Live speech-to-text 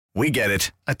We get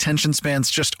it. Attention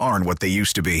spans just aren't what they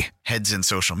used to be. Heads in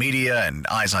social media and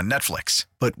eyes on Netflix.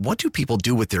 But what do people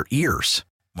do with their ears?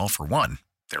 Well, for one,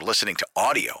 they're listening to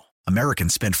audio.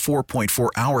 Americans spend 4.4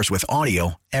 hours with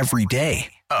audio every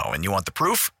day. Oh, and you want the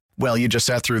proof? Well, you just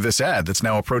sat through this ad that's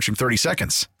now approaching 30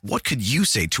 seconds. What could you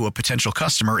say to a potential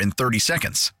customer in 30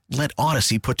 seconds? Let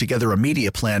Odyssey put together a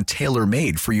media plan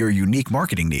tailor-made for your unique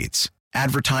marketing needs.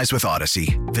 Advertise with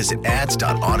Odyssey. Visit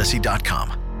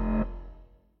ads.odyssey.com.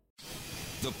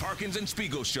 The Parkins and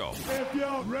Spiegel Show. If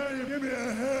y'all ready, give me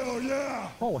a hell yeah.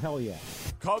 Oh, hell yeah.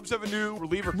 Cubs have a new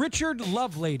reliever. Richard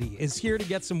Lovelady is here to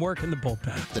get some work in the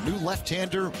bullpen. The new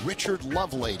left-hander, Richard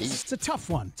Lovelady. It's a tough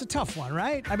one. It's a tough one,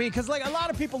 right? I mean, because like a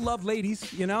lot of people love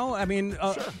ladies, you know? I mean,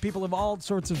 Sure. people of all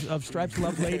sorts of stripes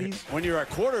love ladies. When you're a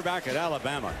quarterback at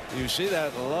Alabama, you see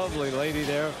that lovely lady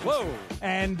there. Whoa!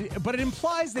 But it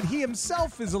implies that he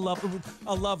himself is a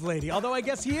love lady. Although I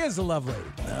guess he is a love lady.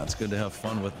 Now it's good to have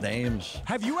fun with names.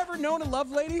 Have you ever known a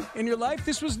love lady in your life?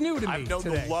 This was new to me. I've known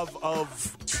today. the love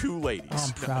of two ladies.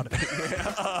 Oh, I'm proud of it.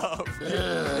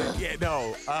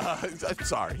 I'm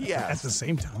sorry. He At asked. the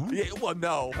same time? Yeah, well,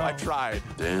 no, I tried.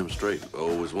 Damn straight.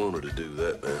 Always wanted to do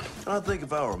that, man. I think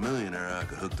if I were a millionaire, I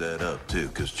could hook that up, too,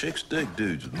 because chicks dig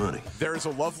dudes with money. There's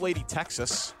a Love Lady,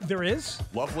 Texas. There is?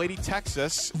 Love Lady,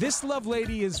 Texas. This love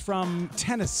lady is from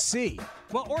Tennessee.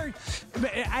 Well, or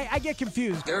I get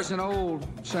confused. There's an old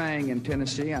saying in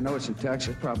Tennessee. I know it's in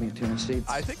Texas, probably in Tennessee.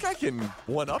 I think I can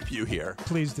one-up you here.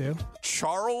 Please do.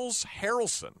 Charles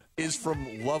Harrelson is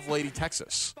from Love Lady,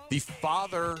 Texas. The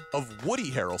father of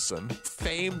Woody Harrelson,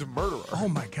 famed murderer. Oh,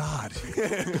 my God.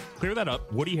 Clear that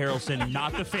up. Woody Harrelson,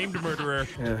 not the famed murderer.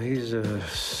 Yeah, he's a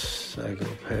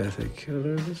psychopathic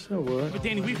killer. So what? But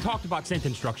Danny, we've talked about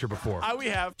sentence structure before. We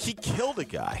have. He killed a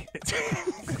guy.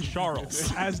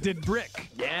 Charles. As did Brick.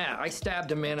 Yeah, I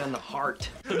stabbed a man in the heart.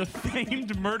 So the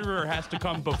famed murderer has to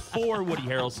come before Woody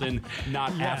Harrelson,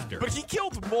 not after. But he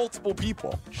killed multiple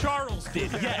people. Charles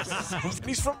did, yes.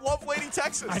 He's from Love Lady,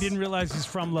 Texas. I didn't realize he's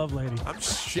from Love Lady. I'm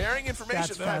sharing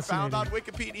information That's that I found on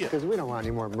Wikipedia. Because we don't want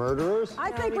any more murderers.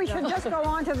 I think we should just go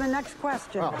on to the next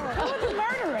question. Who are the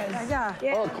murderers? Yeah.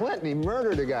 Oh, Clinton, he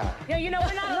murdered a guy. Yeah, you know,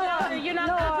 we're not allowed. You're not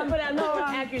allowed to put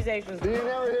out accusations. Do you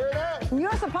never hear that?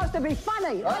 You're supposed to be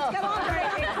funny. Let's get on to the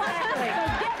next question.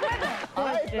 Get with it.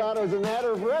 I thought it was a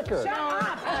matter of record. Shut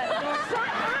up. Shut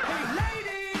up.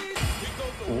 Ladies!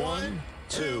 1,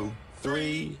 2,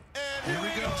 3. And here we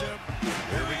go, Jim.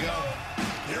 Here we go.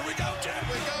 Here we go, Jim.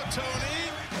 Here we go,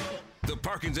 Tony. The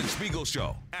Parkins and Spiegel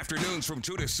Show. Afternoons from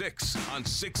 2 to 6 on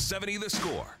 670 The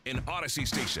Score in Odyssey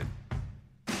Station.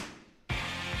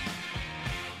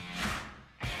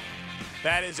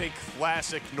 That is a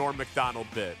classic Norm Macdonald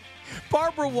bit.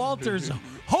 Barbara Walters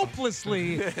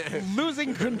hopelessly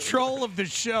losing control of the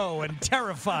show and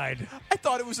terrified. I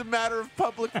thought it was a matter of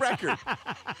public record.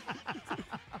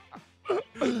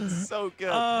 So good.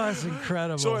 Oh, that's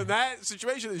incredible. So in that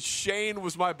situation, Shane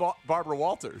was my Barbara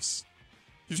Walters.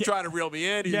 He was trying to reel me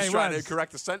in. He was trying to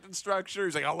correct the sentence structure.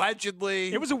 He's like,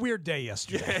 allegedly. It was a weird day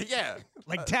yesterday. Yeah.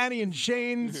 Like Tanny and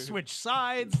Shane switched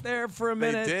sides there for a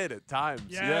minute. They did at times.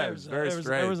 Yeah, it was very strange.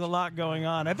 There was a lot going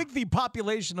on. I think the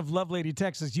population of Love Lady,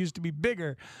 Texas used to be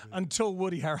bigger until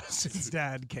Woody Harrelson's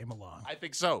dad came along. I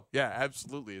think so. Yeah,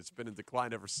 absolutely. It's been in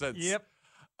decline ever since. Yep.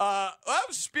 I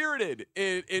was spirited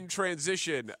in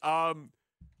transition. The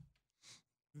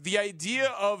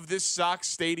idea of this Sox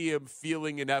stadium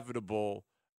feeling inevitable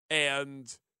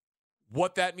and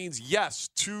what that means, yes,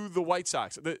 to the White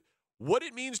Sox. What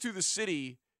it means to the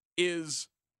city is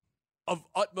of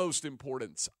utmost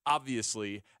importance,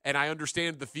 obviously, and I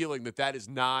understand the feeling that is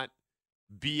not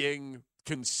being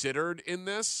considered in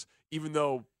this, even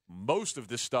though most of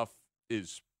this stuff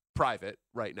is private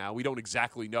right now. We don't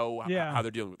exactly know how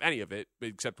they're dealing with any of it,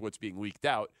 except what's being leaked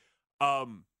out.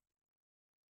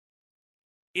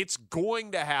 It's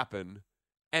going to happen,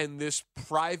 and this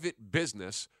private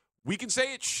business, we can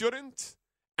say it shouldn't,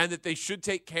 and that they should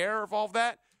take care of all of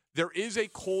that. There is a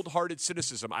cold-hearted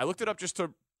cynicism. I looked it up just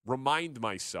to remind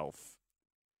myself.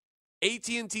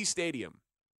 AT&T Stadium,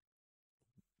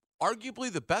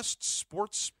 arguably the best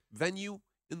sports venue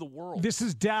in the world. This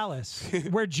is Dallas,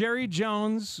 where Jerry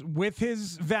Jones, with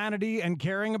his vanity and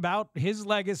caring about his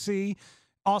legacy,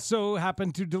 also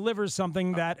happened to deliver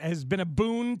something that has been a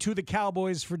boon to the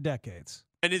Cowboys for decades.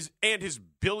 And his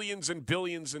billions and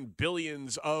billions and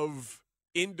billions of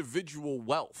individual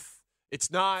wealth.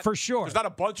 It's not for sure. There's not a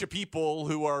bunch of people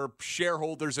who are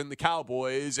shareholders in the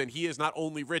Cowboys, and he is not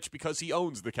only rich because he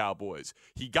owns the Cowboys.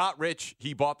 He got rich.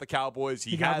 He bought the Cowboys.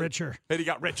 He got richer. And he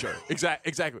got richer.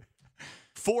 Exactly.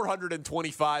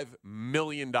 $425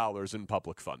 million in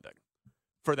public funding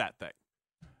for that thing.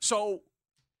 So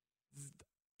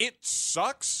it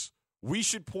sucks. We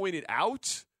should point it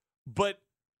out. But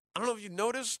I don't know if you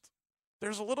noticed,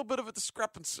 there's a little bit of a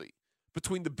discrepancy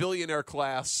between the billionaire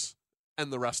class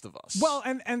and the rest of us. Well,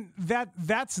 and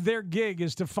that's their gig,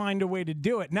 is to find a way to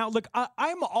do it. Now, look,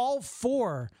 I'm all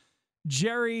for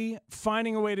Jerry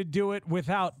finding a way to do it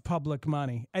without public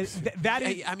money. I'm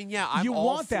you all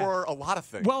want that. for a lot of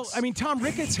things. Well, I mean, Tom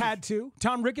Ricketts had to.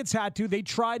 They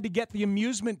tried to get the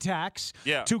amusement tax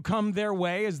to come their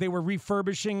way as they were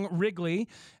refurbishing Wrigley,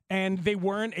 and they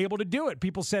weren't able to do it.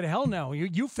 People said, hell no,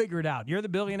 you figure it out. You're the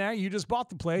billionaire. You just bought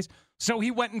the place. So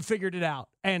he went and figured it out,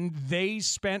 and they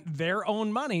spent their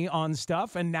own money on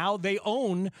stuff, and now they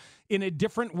own in a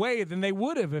different way than they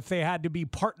would have if they had to be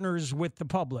partners with the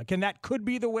public. And that could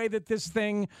be the way that this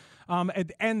thing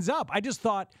it ends up. I just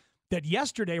thought that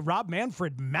yesterday Rob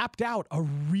Manfred mapped out a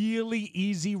really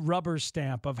easy rubber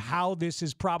stamp of how this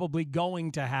is probably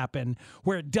going to happen,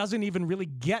 where it doesn't even really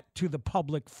get to the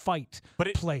public fight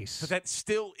place. But that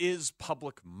still is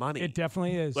public money. It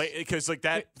definitely is. Because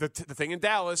the thing in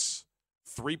Dallas,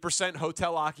 3%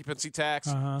 hotel occupancy tax,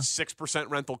 6%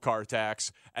 rental car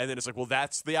tax, and then it's like, well,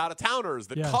 that's the out-of-towners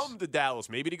that come to Dallas,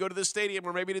 maybe to go to the stadium,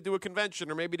 or maybe to do a convention,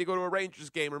 or maybe to go to a Rangers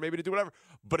game, or maybe to do whatever.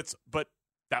 But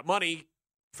that money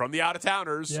from the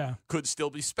out-of-towners could still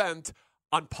be spent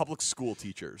on public school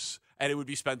teachers, and it would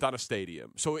be spent on a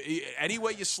stadium. So any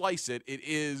way you slice it, it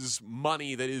is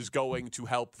money that is going to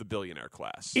help the billionaire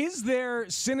class. Is there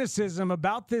cynicism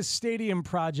about this stadium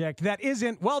project that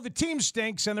isn't, well, the team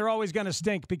stinks and they're always going to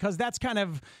stink? Because that's kind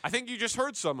of... I think you just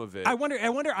heard some of it. I wonder.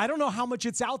 I don't know how much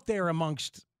it's out there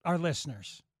amongst our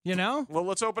listeners. You know? Well,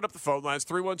 let's open up the phone lines,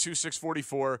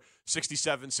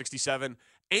 312-644-6767.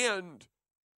 And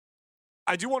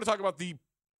I do want to talk about the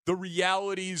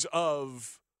realities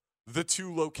of the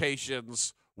two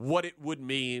locations, what it would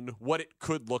mean, what it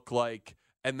could look like,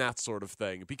 and that sort of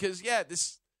thing. Because,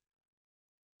 this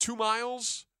 2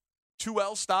 miles, 2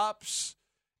 L stops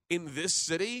in this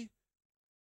city,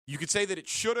 you could say that it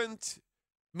shouldn't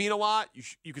mean a lot.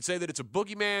 You could say that it's a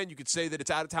boogeyman. You could say that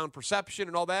it's out-of-town perception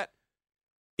and all that.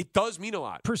 It does mean a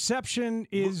lot. Perception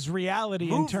is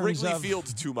reality in terms Wrigley of...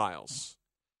 Field's 2 miles.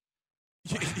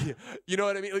 You know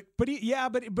what I mean? But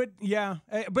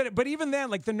even then,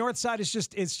 like, the north side is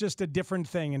just a different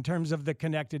thing in terms of the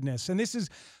connectedness. And this is,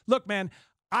 look, man,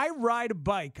 I ride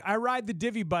the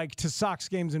divvy bike to Sox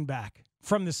games and back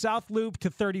from the South Loop to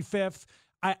 35th.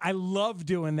 I love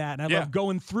doing that. And I love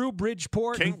going through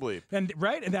Bridgeport. King Bleep. And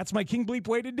that's my King Bleep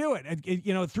way to do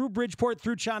it. Through Bridgeport,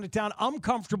 through Chinatown, I'm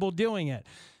comfortable doing it.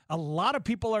 A lot of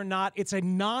people are not. It's a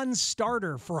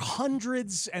non-starter for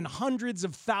hundreds and hundreds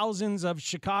of thousands of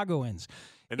Chicagoans.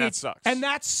 And that sucks. And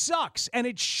that sucks. And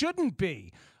it shouldn't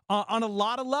be on a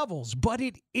lot of levels. But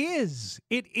it is.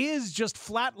 It is just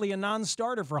flatly a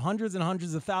non-starter for hundreds and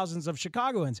hundreds of thousands of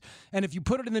Chicagoans. And if you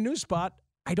put it in the news spot,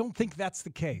 I don't think that's the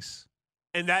case.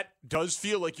 And that does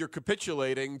feel like you're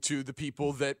capitulating to the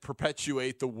people that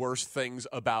perpetuate the worst things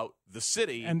about the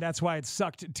city. And that's why it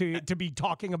sucked to be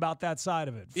talking about that side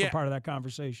of it for part of that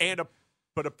conversation.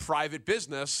 But a private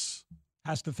business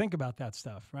has to think about that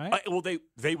stuff, right? Well, they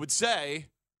would say,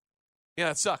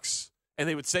 that sucks. And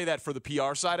they would say that for the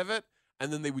PR side of it,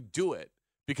 and then they would do it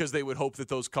because they would hope that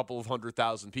those couple of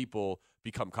 100,000 people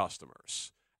become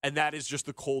customers. And that is just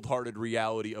the cold-hearted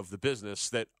reality of the business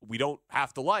that we don't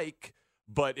have to like.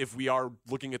 But if we are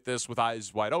looking at this with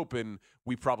eyes wide open,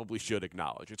 we probably should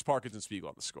acknowledge. It's Parkins and Spiegel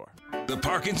on The Score. The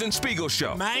Parkins and Spiegel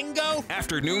Show. Mango?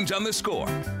 Afternoons on The Score.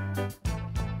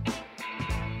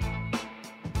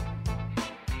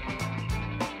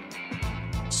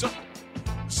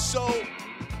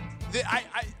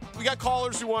 We got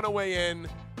callers who want to weigh in.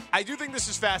 I do think this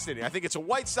is fascinating. I think it's a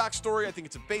White Sox story. I think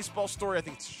it's a baseball story. I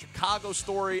think it's a Chicago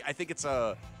story. I think it's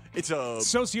a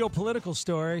socio-political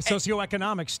story,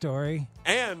 socioeconomic story.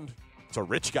 And it's a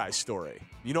rich guy story.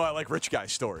 I like rich guy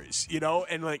stories,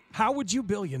 and like, how would you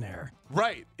billionaire?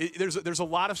 Right. There's a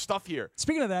lot of stuff here.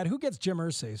 Speaking of that, who gets Jim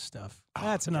Irsay's stuff?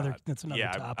 That's another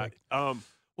topic.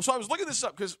 So I was looking this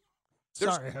up because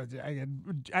sorry,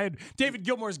 I had David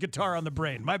Gilmour's guitar on the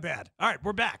brain. My bad. All right,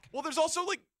 we're back. Well, there's also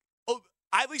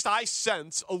at least I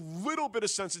sense a little bit of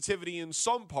sensitivity in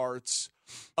some parts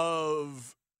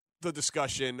of the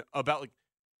discussion about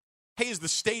hey, is the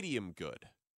stadium good?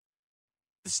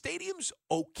 The stadium's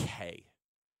okay,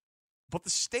 but the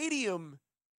stadium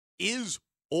is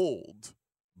old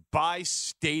by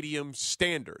stadium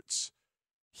standards.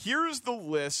 Here's the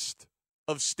list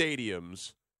of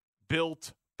stadiums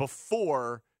built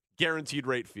before Guaranteed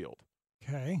Rate Field.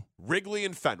 Okay. Wrigley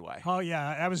and Fenway. Oh,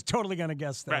 yeah. I was totally going to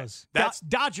guess those. Right. That's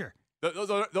Dodger.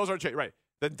 Those are changed. Right.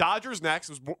 The Dodgers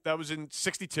next. That was in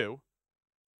 62.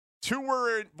 Two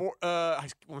were, I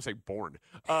want to say born,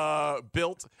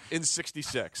 built in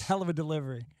 66. Hell of a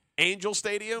delivery. Angel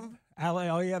Stadium. LA,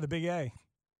 oh, yeah, the big A.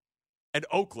 And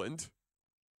Oakland.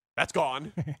 That's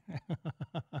gone.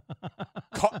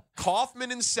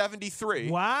 Kauffman in 73.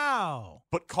 Wow.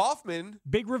 But Kauffman.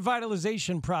 Big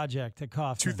revitalization project at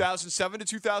Kauffman. 2007 to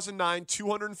 2009,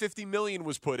 $250 million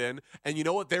was put in. And you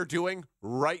know what they're doing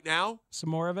right now? Some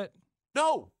more of it?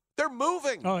 No. They're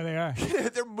moving. Oh, they are.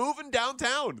 They're moving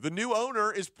downtown. The new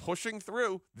owner is pushing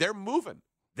through. They're moving.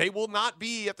 They will not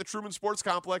be at the Truman Sports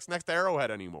Complex next to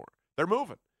Arrowhead anymore. They're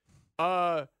moving.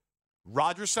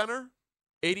 Rogers Center,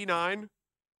 89.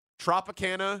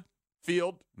 Tropicana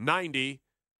Field, 90.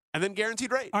 And then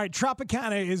guaranteed rate. All right,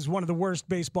 Tropicana is one of the worst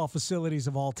baseball facilities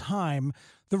of all time.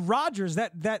 The Rogers,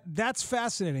 that's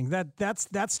fascinating.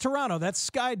 That's Toronto. That's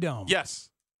Sky Dome. Yes.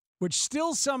 Which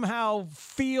still somehow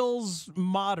feels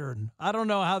modern. I don't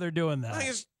know how they're doing that. I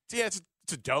think it's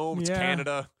a dome. It's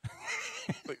Canada.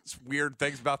 It's weird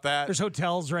things about that. There's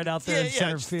hotels right out there in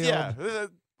center field. Yeah.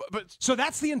 But so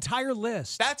that's the entire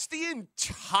list. That's the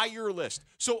entire list.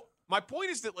 So my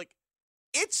point is that, like,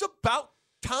 it's about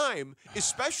time,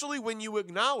 especially when you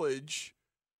acknowledge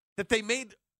that they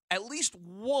made at least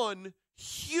one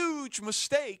huge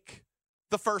mistake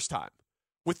the first time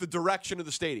with the direction of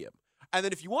the stadium. And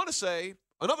then if you want to say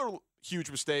another huge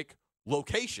mistake,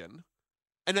 location,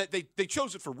 and that they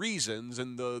chose it for reasons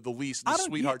and the lease, the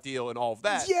sweetheart deal and all of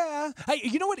that. Yeah. Hey,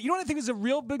 you know what I think is a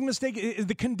real big mistake? Is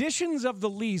the conditions of the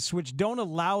lease, which don't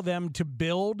allow them to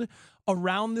build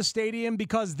around the stadium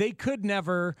because they could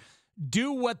never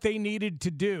do what they needed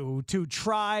to do to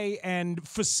try and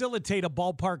facilitate a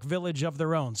ballpark village of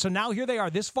their own. So now here they are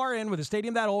this far in with a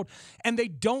stadium that old, and they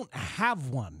don't have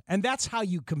one. And that's how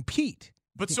you compete.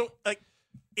 But so, like,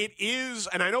 it is,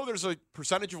 and I know there's a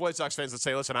percentage of White Sox fans that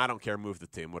say, listen, I don't care, move the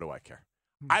team. What do I care?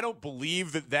 I don't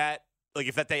believe that like,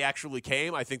 if that day actually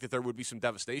came, I think that there would be some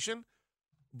devastation.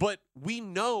 But we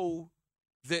know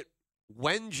that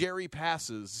when Jerry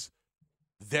passes,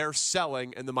 they're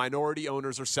selling, and the minority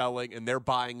owners are selling, and they're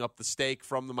buying up the stake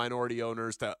from the minority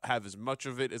owners to have as much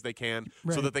of it as they can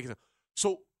so that they can.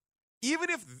 So even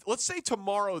if, let's say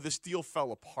tomorrow this deal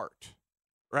fell apart,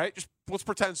 right? Just let's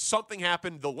pretend something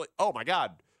happened. Oh, my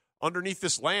God. Underneath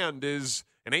this land is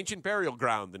an ancient burial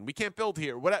ground, and we can't build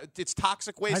here. It's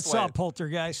toxic wasteland. I saw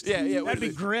Poltergeist. Yeah. That'd be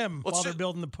grim while they're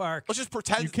building the park. Let's just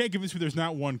pretend. You can't convince me there's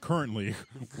not one currently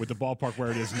with the ballpark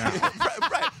where it is now.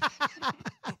 right.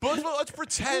 But let's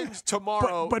pretend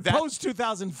tomorrow. But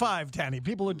post-2005, Tanny,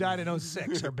 people who died in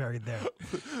 06 are buried there.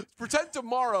 Pretend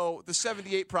tomorrow the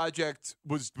 78 project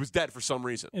was dead for some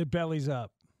reason. It bellies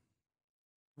up.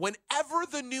 Whenever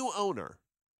the new owner,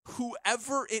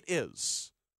 whoever it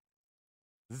is,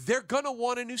 they're going to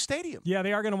want a new stadium. Yeah,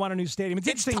 they are going to want a new stadium. It's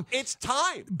interesting. It's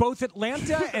time. Both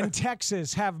Atlanta and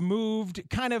Texas have moved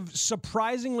kind of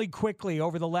surprisingly quickly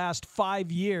over the last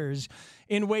 5 years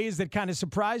in ways that kind of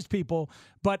surprised people.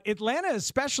 But Atlanta,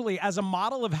 especially as a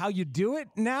model of how you do it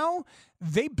now,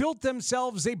 they built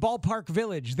themselves a ballpark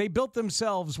village. They built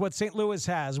themselves what St. Louis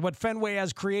has, what Fenway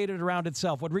has created around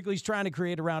itself, what Wrigley's trying to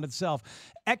create around itself.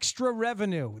 Extra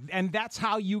revenue. And that's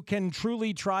how you can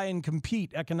truly try and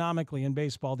compete economically in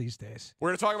baseball these days. We're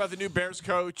going to talk about the new Bears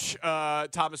coach,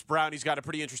 Thomas Brown. He's got a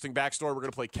pretty interesting backstory. We're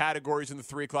going to play categories in the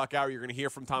 3 o'clock hour. You're going to hear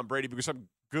from Tom Brady because some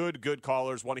good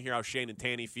callers want to hear how Shane and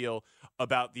Tanny feel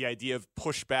about the idea of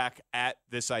pushback at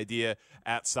this idea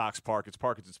at Sox Park. It's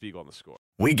Parkins and Spiegel on The Score.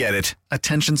 We get it.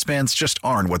 Attention spans just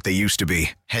aren't what they used to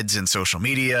be. Heads in social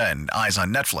media and eyes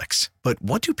on Netflix. But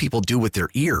what do people do with their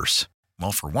ears?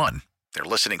 Well, for one, they're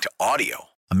listening to audio.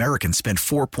 Americans spend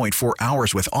 4.4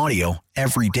 hours with audio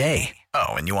every day. Oh,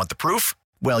 and you want the proof?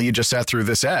 Well, you just sat through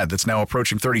this ad that's now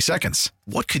approaching 30 seconds.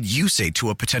 What could you say to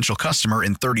a potential customer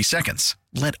in 30 seconds?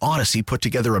 Let Odyssey put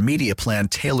together a media plan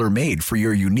tailor-made for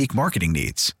your unique marketing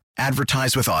needs.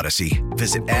 Advertise with Odyssey.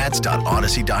 Visit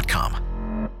ads.odyssey.com.